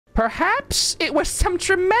Perhaps it was some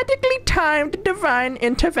dramatically timed divine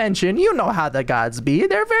intervention. You know how the gods be.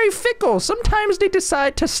 They're very fickle. Sometimes they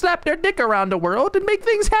decide to slap their dick around the world and make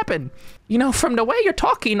things happen. You know, from the way you're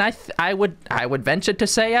talking, I would venture to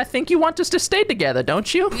say I think you want us to stay together,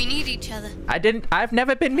 don't you? We need each other. I've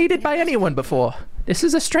never been needed by anyone before. This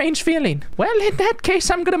is a strange feeling. Well, in that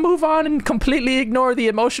case, I'm gonna move on and completely ignore the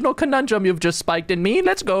emotional conundrum you've just spiked in me.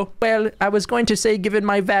 Let's go. Well, I was going to say given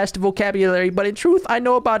my vast vocabulary, but in truth, I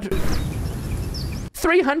know about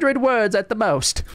 300 words at the most.